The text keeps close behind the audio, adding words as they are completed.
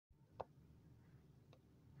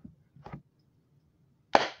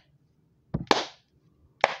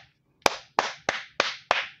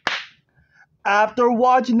After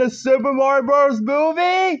watching the Super Mario Bros.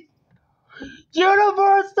 Movie,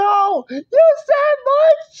 Universal, you saved my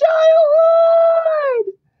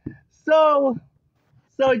childhood!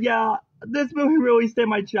 So yeah, this movie really saved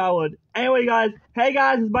my childhood. Anyway, guys, hey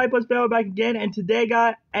guys, it's Mike Plus Family back again, and today,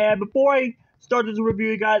 guys, and before I start this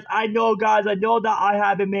review, guys, I know that I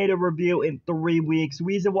haven't made a review in 3 weeks.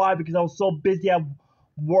 Reason why? Because I was so busy at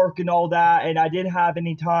work and all that, and I didn't have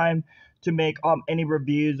any time to make any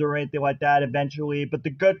reviews or anything like that eventually. But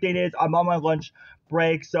the good thing is I'm on my lunch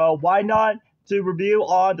break, so why not to review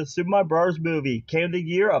on the Super Mario Bros. Movie, came in the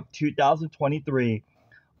year of 2023.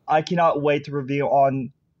 I cannot wait to review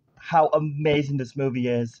on how amazing this movie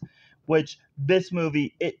is. Which this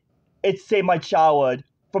movie, it saved my childhood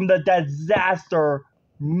from the disaster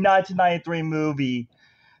 1993 movie.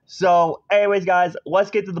 So, anyways, guys,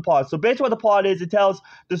 let's get to the plot. So, basically, what the plot is, it tells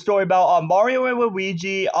the story about Mario and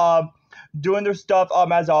Luigi doing their stuff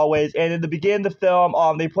as always. And in the beginning of the film,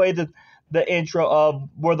 they play the intro of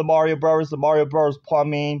where the Mario Bros.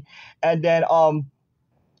 Plumbing, and then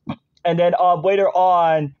later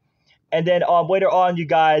on. And then later on, you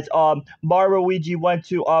guys, Mario and Luigi went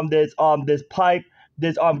to this pipe,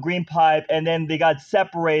 this green pipe, and then they got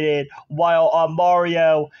separated while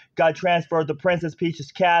Mario got transferred to Princess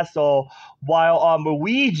Peach's castle, while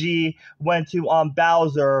Luigi went to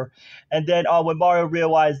Bowser. And then when Mario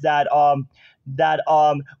realized that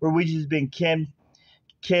Luigi's been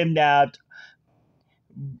kidnapped,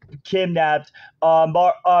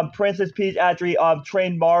 Princess Peach actually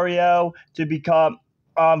trained Mario to become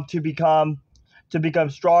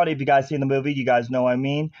strong. If you guys seen the movie, you guys know what I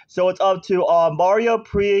mean. So it's up to Mario,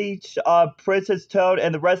 Peach, Princess Toad,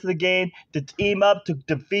 and the rest of the game to team up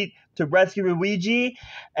to rescue Luigi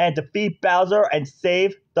and defeat Bowser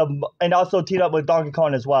and also team up with Donkey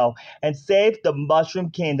Kong as well and save the Mushroom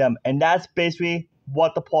Kingdom. And that's basically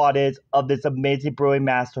what the plot is of this amazing, brilliant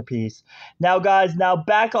masterpiece. Now, guys,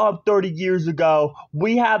 back on 30 years ago,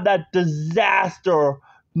 we have that disaster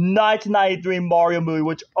 1993 Mario movie,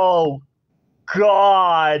 which, oh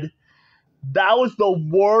god, that was the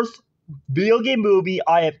worst video game movie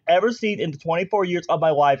I have ever seen in the 24 years of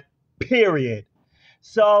my life, period.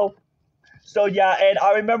 So yeah, and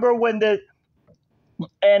I remember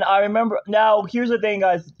now, here's the thing,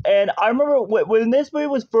 guys, and I remember when this movie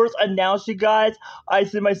was first announced, you guys, I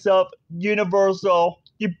said to myself, Universal,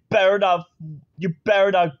 you better not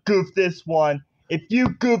goof this one. If you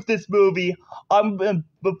goof this movie, I'm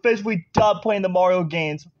officially done playing the Mario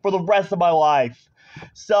games for the rest of my life.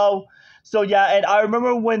 So yeah, and I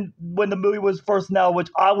remember when the movie was first announced, which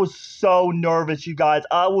I was so nervous, you guys.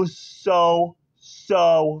 I was so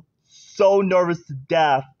nervous to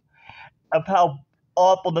death of how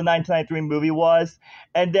awful the 1993 movie was.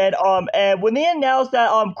 And then and when they announced that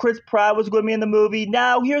Chris Pratt was going to be in the movie,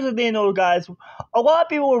 now here's the thing, though, guys. A lot of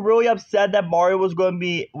people were really upset that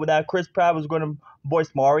Chris Pratt was going to voice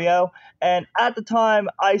Mario. And at the time,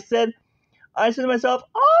 I said to myself,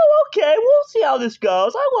 oh, okay, we'll see how this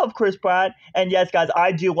goes. I love Chris Pratt. And yes, guys,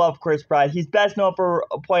 I do love Chris Pratt. He's best known for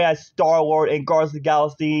playing as Star-Lord in Guardians of the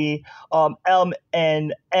Galaxy,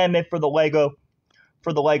 and Emmett for the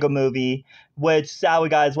Lego movie, which sadly,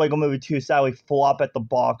 guys, Lego Movie 2 sadly flopped at the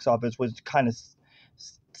box office, which kind of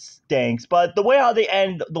stinks. But the way how they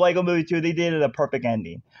end the Lego Movie 2, they did it a perfect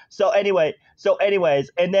ending. So anyways,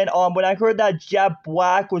 and then when I heard that Jack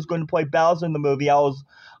Black was going to play Bowser in the movie, I was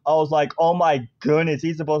like, oh my goodness,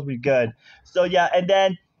 he's supposed to be good. So yeah, and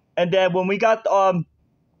then when we got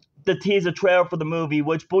the teaser trailer for the movie,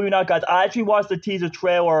 which, believe it or not, guys, I actually watched the teaser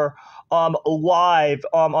trailer live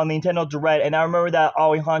on Nintendo Direct, and I remember that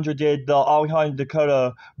Alejandro did the Alejandro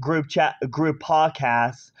Dakota group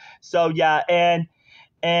podcast. So yeah, and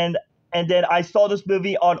then I saw this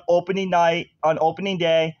movie on opening day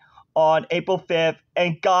on April 5th,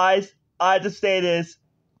 and guys, I have to say this,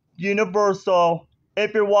 Universal,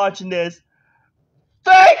 if you're watching this,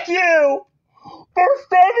 thank you for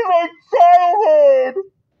saving my childhood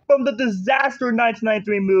from the disaster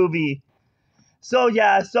 1993 movie. So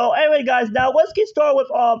yeah, so anyway, guys, now let's get started with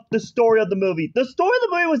the story of the movie. The story of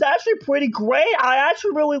the movie was actually pretty great. I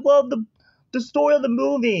actually really loved the story of the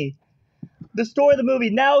movie. The story of the movie.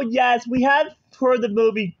 Now, yes, we have heard the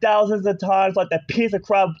movie thousands of times, like that piece of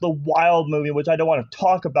crap, The Wild movie, which I don't want to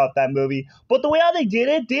talk about that movie. But the way how they did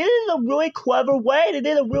it in a really clever way. They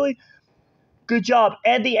did a really good job.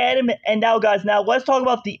 And the anime. And now, guys, let's talk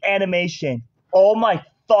about the animation. Oh my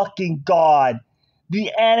fucking god,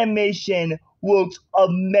 the animation looks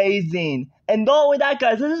amazing. And not only that,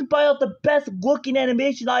 guys, this is probably the best looking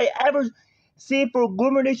animation I ever seen for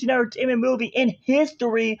Illumination Entertainment movie in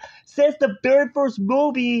history since the very first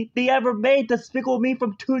movie they ever made, Despicable Me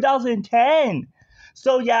from 2010.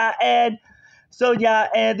 So yeah, and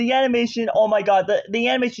the animation, oh my god, the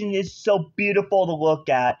animation is so beautiful to look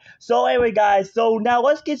at. So anyway, guys, so now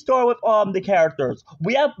let's get started with the characters.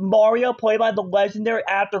 We have Mario, played by the legendary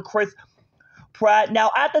actor Chris Pratt.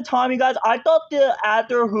 Now, at the time, you guys, I thought the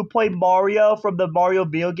actor who played Mario from the Mario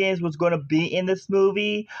video games was going to be in this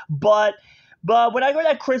movie, but when I heard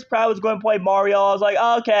that Chris Pratt was going to play Mario, I was like,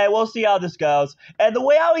 okay, we'll see how this goes. And the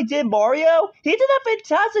way how he did Mario, he did a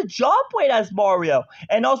fantastic job playing as Mario.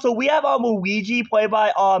 And also, we have Luigi, played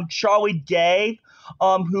by Charlie Day,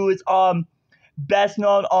 who is best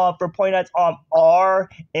known for playing as R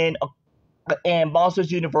in and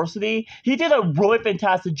Monsters University. He did a really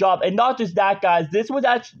fantastic job. And not just that, guys. This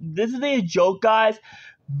is a joke, guys.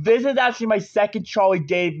 This is actually my second Charlie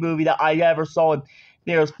Day movie that I ever saw in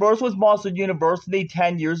theaters. First was Monsters University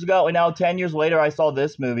 10 years ago, and now 10 years later I saw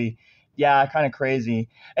this movie. Yeah, kind of crazy.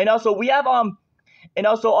 And also we have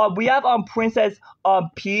Princess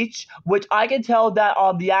Peach, which I can tell that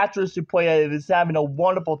the actress who played it is having a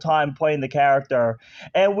wonderful time playing the character.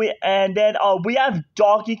 And then we have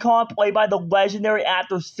Donkey Kong, played by the legendary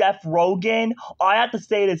actor Seth Rogen. I have to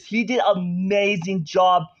say this, he did an amazing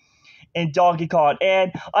job in Donkey Kong.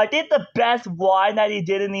 And I think the best line that he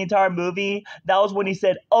did in the entire movie, that was when he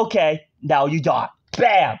said, "Okay, now you die."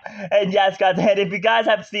 Bam! And yes, guys, and if you guys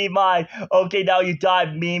have seen my "Okay, Now You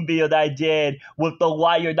Die" meme video that I did with the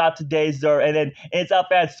 "Why You're Not Today, Sir," and then it's up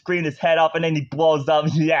and screaming his head off and then he blows up.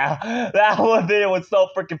 Yeah, that one video was so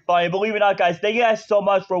freaking funny. Believe it or not, guys, thank you guys so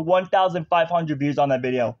much for 1,500 views on that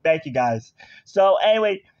video. Thank you, guys. So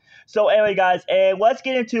anyway, guys, and let's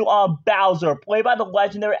get into Bowser, played by the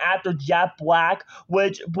legendary actor Jack Black,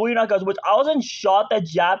 which, believe it or not, guys, which I wasn't shocked that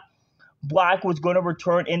Jack Black was going to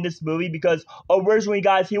return in this movie, because originally,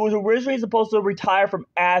 guys, he was originally supposed to retire from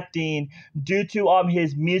acting due to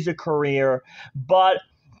his music career, but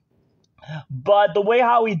the way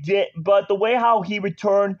how he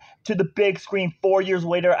returned to the big screen 4 years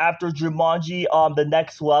later after Jumanji, the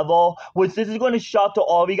Next Level, which this is going to shock to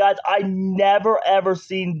all of you guys. I never ever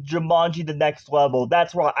seen Jumanji the Next Level.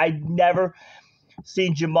 That's right, I never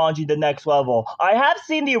seen Jumanji the Next Level. I have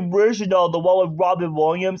seen the original, the one with Robin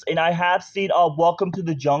Williams, and I have seen Welcome to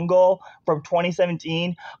the Jungle from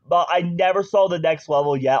 2017, but I never saw the Next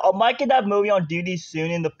Level yet. I might get that movie on DVD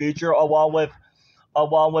soon in the future, along with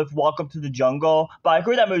Welcome to the Jungle, but I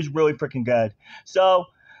heard that movie's really freaking good. So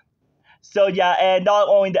yeah, and not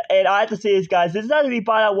only that, and I have to say this, guys, this is actually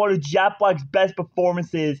probably one of Jack Black's best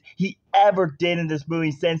performances he ever did in this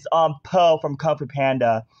movie since Po from Kung Fu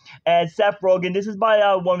Panda. And Seth Rogen, this is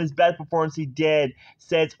probably one of his best performances he did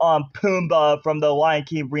since Pumbaa from the Lion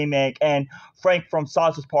King remake and Frank from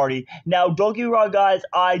Sausage Party. Now, don't get me wrong, guys,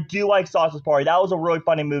 I do like Sausage Party. That was a really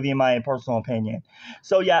funny movie in my personal opinion.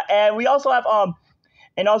 So yeah, and we also have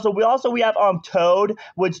we have Toad,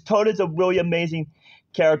 which Toad is a really amazing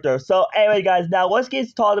character. So anyway, guys, now let's get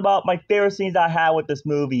started about my favorite scenes I had with this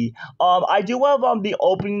movie. I do love the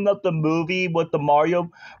opening of the movie with the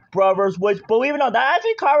Mario Brothers, which, believe it or not, that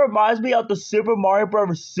actually kind of reminds me of the Super Mario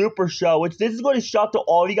Brothers Super Show, which this is going to shock to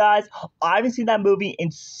all of you guys. I haven't seen that movie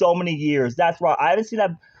in so many years. That's right, I haven't seen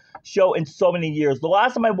that show in so many years. The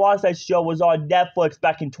last time I watched that show was on Netflix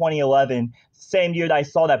back in 2011, same year that I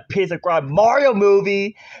saw that piece of crap Mario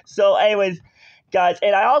movie. So anyways, guys,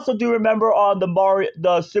 and I also do remember on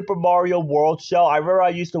the Super Mario World show. I remember I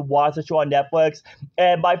used to watch the show on Netflix,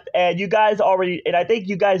 and you guys already, and I think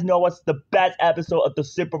you guys know what's the best episode of the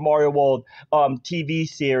Super Mario World TV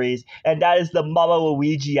series, and that is the Mama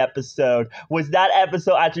Luigi episode, which that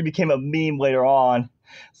episode actually became a meme later on.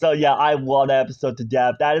 So yeah, I love that episode to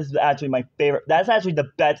death. That is actually my favorite. That's actually the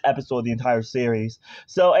best episode of the entire series.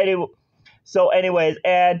 So anyways,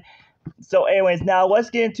 now let's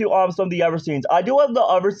get into some of the other scenes. I do love the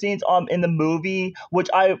other scenes in the movie, which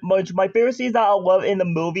my favorite scenes that I love in the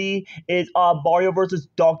movie is Mario versus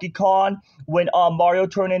Donkey Kong, when Mario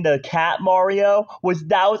turned into Cat Mario, which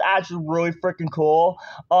that was actually really freaking cool.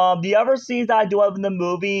 The other scenes that I do love in the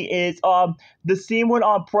movie is the scene when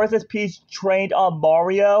Princess Peach trained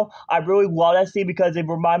Mario. I really love that scene because it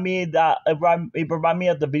reminded me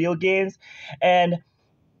of the video games, and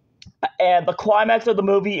the climax of the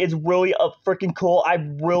movie is really freaking cool. I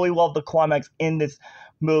really love the climax in this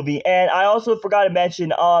movie. And I also forgot to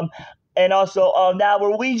mention, And also, now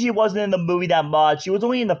Luigi wasn't in the movie that much. He was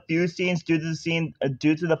only in a few scenes due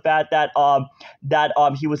to the fact that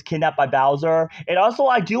he was kidnapped by Bowser. And also,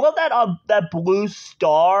 I do love that blue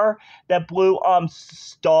star,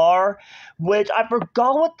 star, which I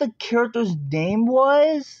forgot what the character's name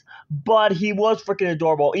was, but he was freaking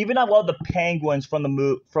adorable. Even I love the penguins from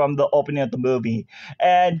from the opening of the movie,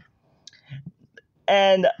 and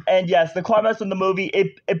and yes, the climax in the movie,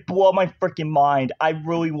 it blew my freaking mind. I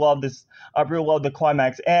really love this. I really love the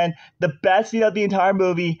climax. And the best scene of the entire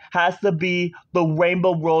movie has to be the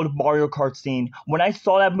Rainbow Road Mario Kart scene. When I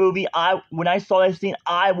saw that scene,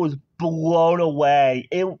 I was blown away.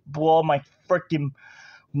 It blew my freaking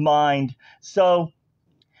mind. So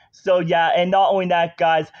yeah, and not only that,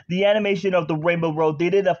 guys, the animation of the Rainbow Road, they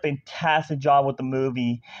did a fantastic job with the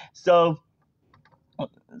movie. So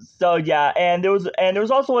yeah, and there was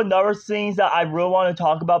also another scenes that I really want to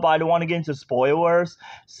talk about, but I don't want to get into spoilers.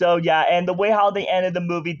 So yeah, and the way how they ended the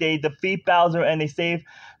movie, they defeat Bowser and they save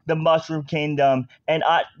the Mushroom Kingdom. And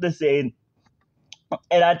I have to say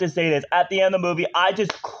this, at the end of the movie, I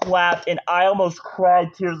just clapped and I almost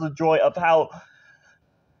cried tears of joy of how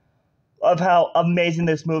amazing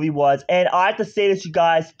this movie was. And I have to say this, you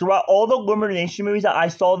guys, throughout all the Illumination movies that I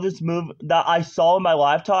saw in my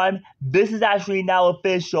lifetime, this is actually now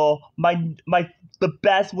official. The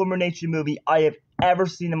best Illumination movie I have ever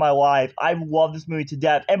seen in my life. I love this movie to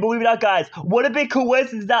death. And believe it or not, guys, what a big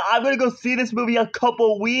coincidence that I'm gonna go see this movie a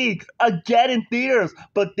couple weeks again in theaters,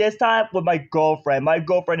 but this time with my girlfriend. My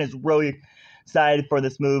girlfriend is really excited for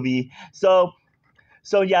this movie. So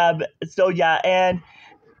yeah, so yeah, and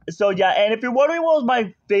and if you're wondering what was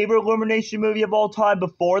my favorite Illumination movie of all time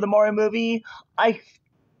before the Mario movie, I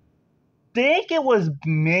think it was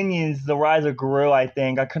Minions: The Rise of Gru. I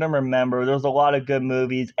think I couldn't remember. There's a lot of good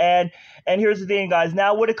movies, and here's the thing, guys.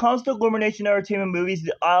 Now, when it comes to Illumination Entertainment movies,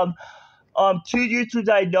 two YouTubers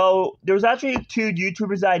I know. There's actually two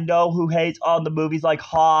YouTubers I know who hates on the movies like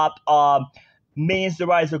Hop, Minions: The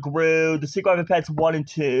Rise of Gru, The Secret Life of Pets 1 and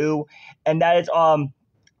 2, and that is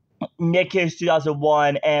Nick Cage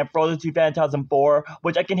 2001 and Frozen 2004,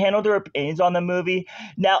 which I can handle their opinions on the movie.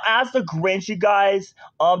 Now, as the Grinch, you guys,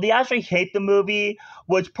 they actually hate the movie,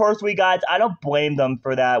 which personally, guys, I don't blame them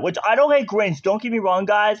for that. Which I don't hate Grinch. Don't get me wrong,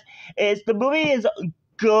 guys. The movie is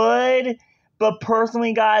good, but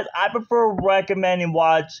personally, guys, I prefer recommending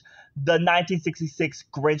watch the 1966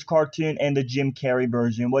 Grinch cartoon and the Jim Carrey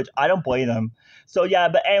version, which I don't blame them. So yeah,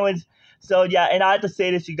 but anyways. So yeah, and I have to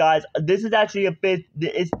say this, you guys. This is actually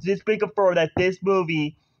it's just been confirmed that this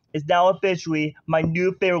movie is now officially my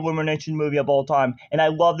new favorite Illumination movie of all time, and I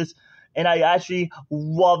love this. And I actually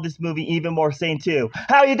love this movie even more. Saying too.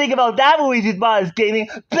 How you think about that, Luigi's Mansion Gaming?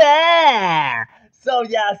 Bah! So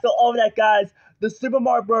yeah, so all of that, guys. The Super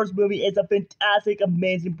Mario Bros. Movie is a fantastic,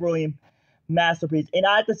 amazing, brilliant masterpiece. And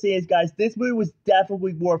I have to say this, guys. This movie was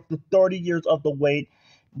definitely worth the 30 years of the wait,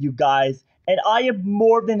 you guys. And I am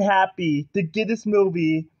more than happy to give this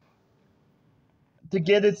movie to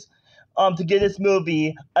give this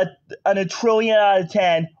movie a trillion out of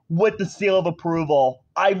 10 with the seal of approval.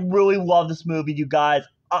 I really love this movie, you guys.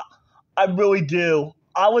 I really do.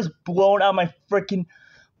 I was blown out of my freaking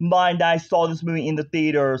mind that I saw this movie in the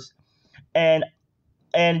theaters, and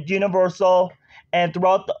Universal, and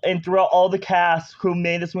throughout all the cast who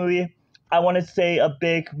made this movie. I want to say a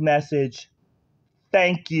big message.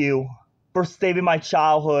 Thank you for saving my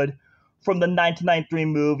childhood from the 1993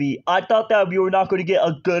 movie. I thought that we were not going to get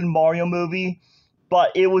a good Mario movie,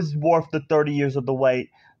 but it was worth the 30 years of the wait.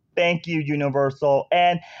 Thank you, Universal.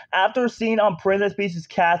 And after seeing Princess Peach's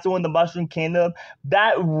Castle in the Mushroom Kingdom,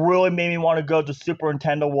 that really made me want to go to Super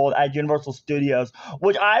Nintendo World at Universal Studios,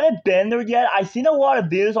 which I haven't been there yet. I've seen a lot of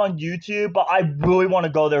videos on YouTube, but I really want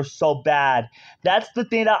to go there so bad. That's the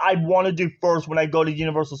thing that I want to do first when I go to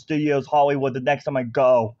Universal Studios Hollywood the next time I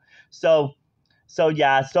go. So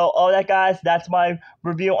yeah, so all that, guys, that's my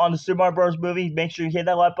review on the Super Mario Bros. Movie. Make sure you hit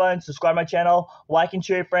that like button, subscribe to my channel, like and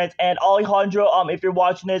share your friends. And Alejandro, if you're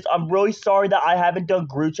watching this, I'm really sorry that I haven't done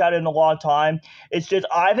Group Chat in a long time. It's just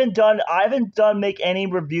I haven't done make any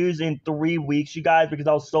reviews in 3 weeks, you guys, because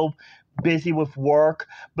I was so busy with work.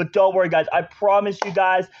 But don't worry, guys. I promise you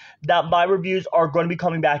guys that my reviews are going to be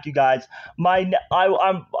coming back, you guys. I'm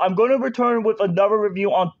going to return with another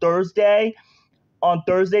review on Thursday.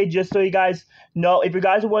 Just so you guys know. If you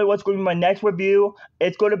guys are wondering what's going to be my next review,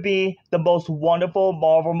 it's going to be the most wonderful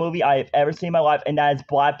Marvel movie I have ever seen in my life, and that is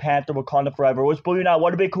Black Panther: Wakanda Forever. Which, believe it or not,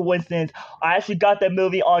 what a big coincidence. I actually got that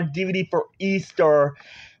movie on DVD for Easter.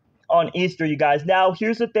 On Easter, you guys. Now,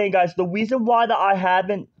 here's the thing, guys. The reason why that I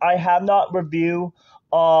have not reviewed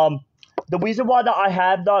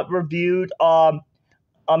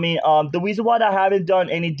The reason why I haven't done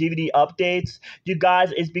any DVD updates, you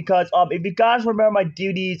guys, is because if you guys remember my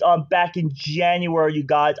DVDs back in January, you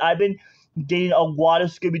guys, I've been getting a lot of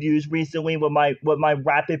Scooby Doo's recently with my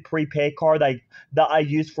rapid prepaid card that I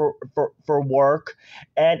use for work.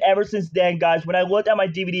 And ever since then, guys, when I looked at my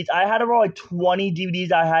DVDs, I had around like 20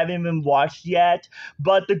 DVDs I haven't even watched yet.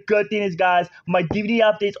 But the good thing is, guys, my DVD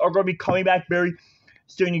updates are going to be coming back very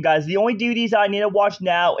soon, you guys. The only DVDs I need to watch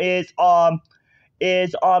now is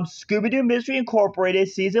Scooby-Doo Mystery Incorporated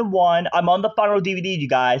Season 1. I'm on the final DVD, you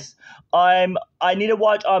guys. I need to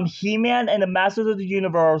watch He-Man and the Masters of the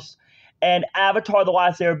Universe and Avatar: The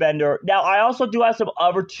Last Airbender. Now, I also do have some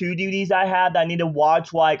other two DVDs I have that I need to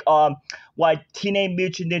watch, like Teenage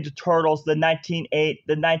Mutant Ninja Turtles, the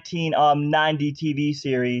 1990 TV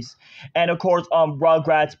series, and of course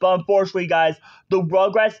Rugrats. But unfortunately, guys, the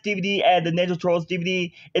Rugrats DVD and the Ninja Turtles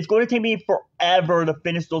DVD, it's going to take me forever to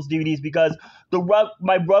finish those DVDs because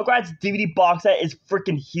my Rugrats DVD box set is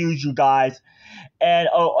freaking huge, you guys, and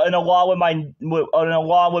along with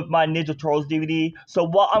my Ninja Turtles DVD. So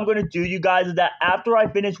what I'm gonna do, you guys, is that after I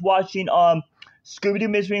finish watching Scooby-Doo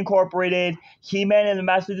Mystery Incorporated, He-Man and the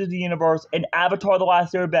Masters of the Universe, and Avatar: The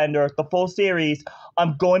Last Airbender, the full series,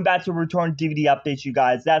 I'm going back to return DVD updates, you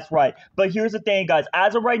guys. That's right. But here's the thing, guys.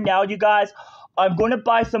 As of right now, you guys, I'm going to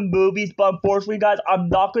buy some movies, but unfortunately, guys, I'm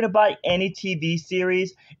not going to buy any TV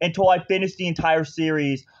series until I finish the entire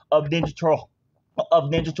series of Ninja Turtles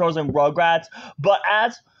and Rugrats. But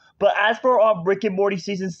as for Rick and Morty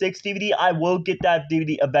Season 6 DVD, I will get that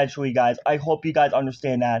DVD eventually, guys. I hope you guys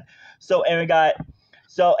understand that. So anyway, guys.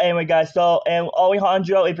 And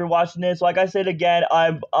Alejandro, if you're watching this, like I said again,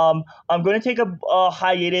 I'm going to take a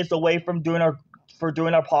hiatus away from doing our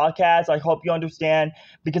podcast. I hope you understand,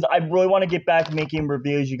 because I really want to get back making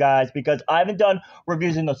reviews, you guys, because I haven't done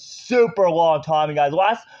reviews in a super long time, you guys. The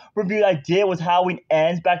last review I did was Halloween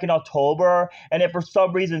Ends back in October, and then for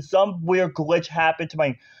some reason, some weird glitch happened to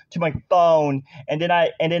my phone, and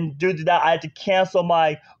then due to that, I had to cancel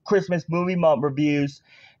my Christmas movie month reviews.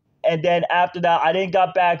 And then after that, I didn't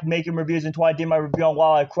got back making reviews until I did my review on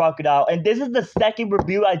Wildlife Crocodile. And this is the second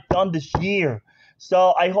review I've done this year.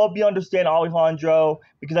 So I hope you understand, Alejandro,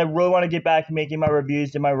 because I really want to get back making my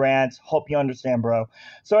reviews and my rants. Hope you understand, bro.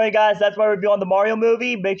 So, hey, guys, that's my review on the Mario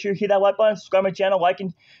movie. Make sure you hit that like button, subscribe to my channel, like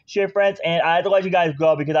and share, friends. And I had to let you guys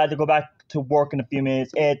go because I had to go back to work in a few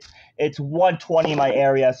minutes. It's 1:20 in my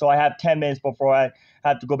area, so I have 10 minutes before I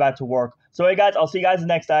have to go back to work. So, hey, guys, I'll see you guys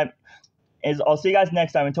next time.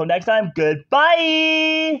 Until next time,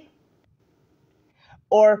 goodbye.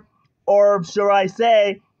 Or or should I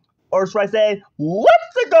say,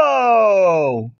 let's go.